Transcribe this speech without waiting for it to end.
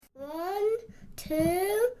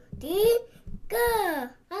2, 3, go.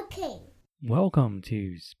 Okay. Welcome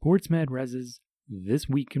to SportsMedRes's This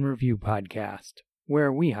Week in Review podcast,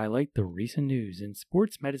 where we highlight the recent news in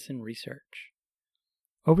sports medicine research.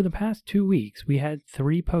 Over the past 2 weeks, we had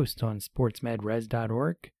 3 posts on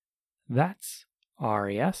sportsmedres.org. That's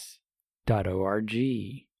res.org.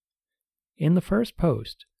 In the first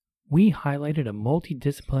post, we highlighted a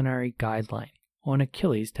multidisciplinary guideline on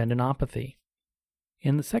Achilles tendinopathy.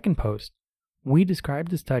 In the second post, we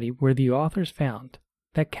described a study where the authors found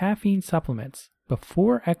that caffeine supplements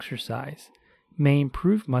before exercise may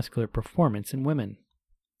improve muscular performance in women.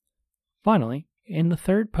 Finally, in the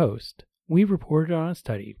third post, we reported on a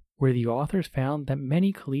study where the authors found that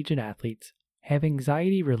many collegiate athletes have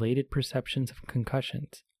anxiety-related perceptions of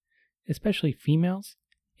concussions, especially females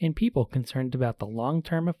and people concerned about the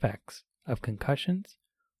long-term effects of concussions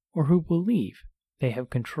or who believe they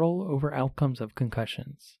have control over outcomes of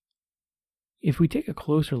concussions. If we take a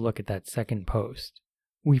closer look at that second post,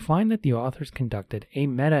 we find that the authors conducted a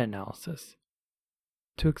meta-analysis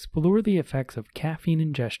to explore the effects of caffeine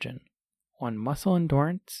ingestion on muscle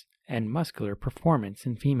endurance and muscular performance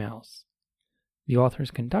in females. The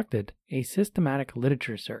authors conducted a systematic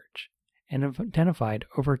literature search and have identified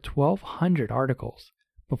over 1,200 articles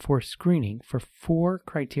before screening for 4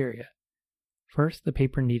 criteria. First, the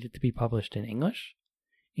paper needed to be published in English,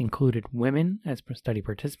 included women as study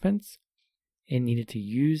participants, it needed to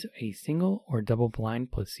use a single or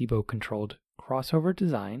double-blind placebo-controlled crossover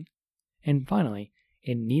design, and finally,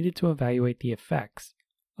 it needed to evaluate the effects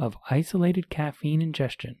of isolated caffeine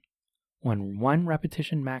ingestion on 1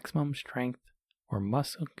 repetition maximum strength or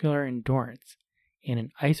muscular endurance in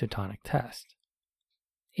an isotonic test.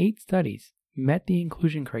 8 studies met the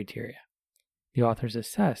inclusion criteria. The authors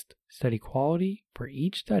assessed study quality for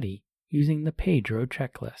each study using the Pedro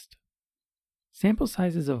checklist. Sample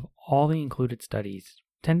sizes of all the included studies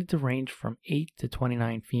tended to range from 8 to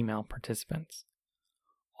 29 female participants.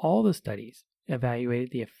 All the studies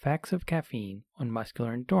evaluated the effects of caffeine on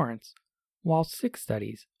muscular endurance, while 6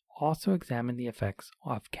 studies also examined the effects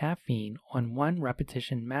of caffeine on 1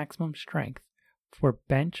 repetition maximum strength for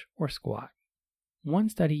bench or squat. 1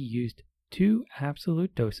 study used 2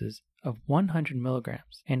 absolute doses of 100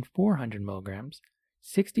 milligrams and 400 milligrams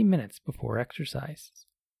 60 minutes before exercise.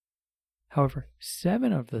 However,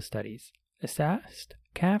 7 of the studies assessed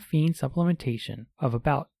caffeine supplementation of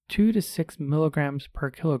about 2 to 6 milligrams per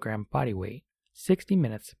kilogram body weight 60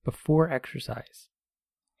 minutes before exercise,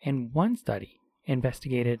 and 1 study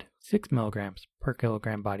investigated 6 milligrams per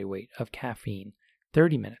kilogram body weight of caffeine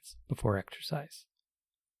 30 minutes before exercise.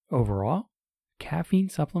 Overall, caffeine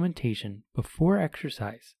supplementation before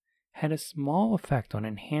exercise had a small effect on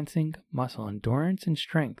enhancing muscle endurance and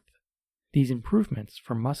strength. These improvements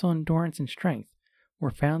for muscle endurance and strength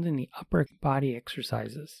were found in the upper body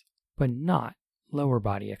exercises, but not lower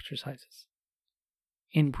body exercises.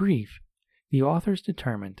 In brief, the authors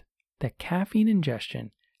determined that caffeine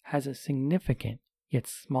ingestion has a significant yet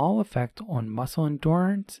small effect on muscle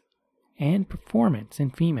endurance and performance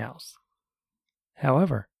in females.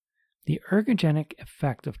 However, the ergogenic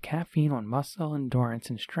effect of caffeine on muscle endurance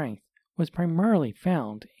and strength was primarily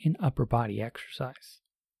found in upper body exercise.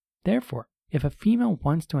 Therefore, if a female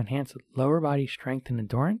wants to enhance lower body strength and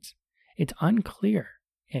endurance, it's unclear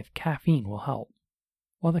if caffeine will help.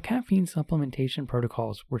 While the caffeine supplementation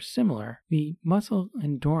protocols were similar, the muscle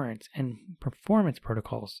endurance and performance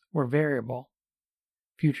protocols were variable.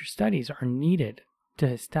 Future studies are needed to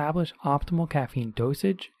establish optimal caffeine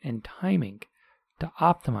dosage and timing to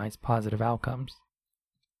optimize positive outcomes.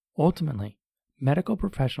 Ultimately, medical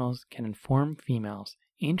professionals can inform females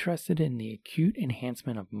interested in the acute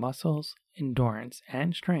enhancement of muscles, endurance,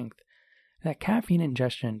 and strength that caffeine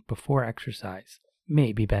ingestion before exercise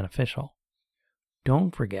may be beneficial.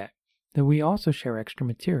 Don't forget that we also share extra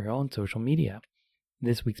material on social media.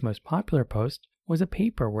 This week's most popular post was a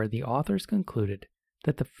paper where the authors concluded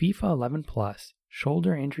that the FIFA 11 Plus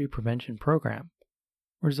shoulder injury prevention program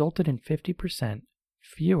resulted in 50%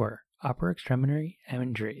 fewer upper extremity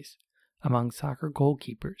injuries among soccer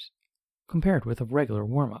goalkeepers compared with a regular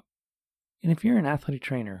warm-up. And if you're an athletic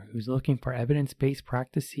trainer who's looking for evidence-based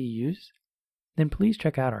practice to use, then please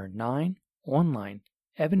check out our 9 online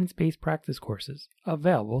evidence-based practice courses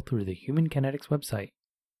available through the Human Kinetics website.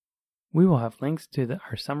 We will have links to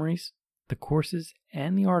our summaries, the courses,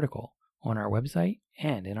 and the article on our website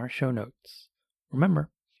and in our show notes. Remember,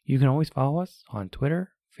 you can always follow us on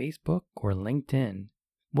Twitter, Facebook, or LinkedIn.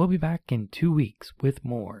 We'll be back in 2 weeks with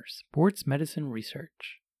more sports medicine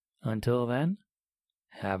research. Until then,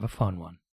 have a fun one.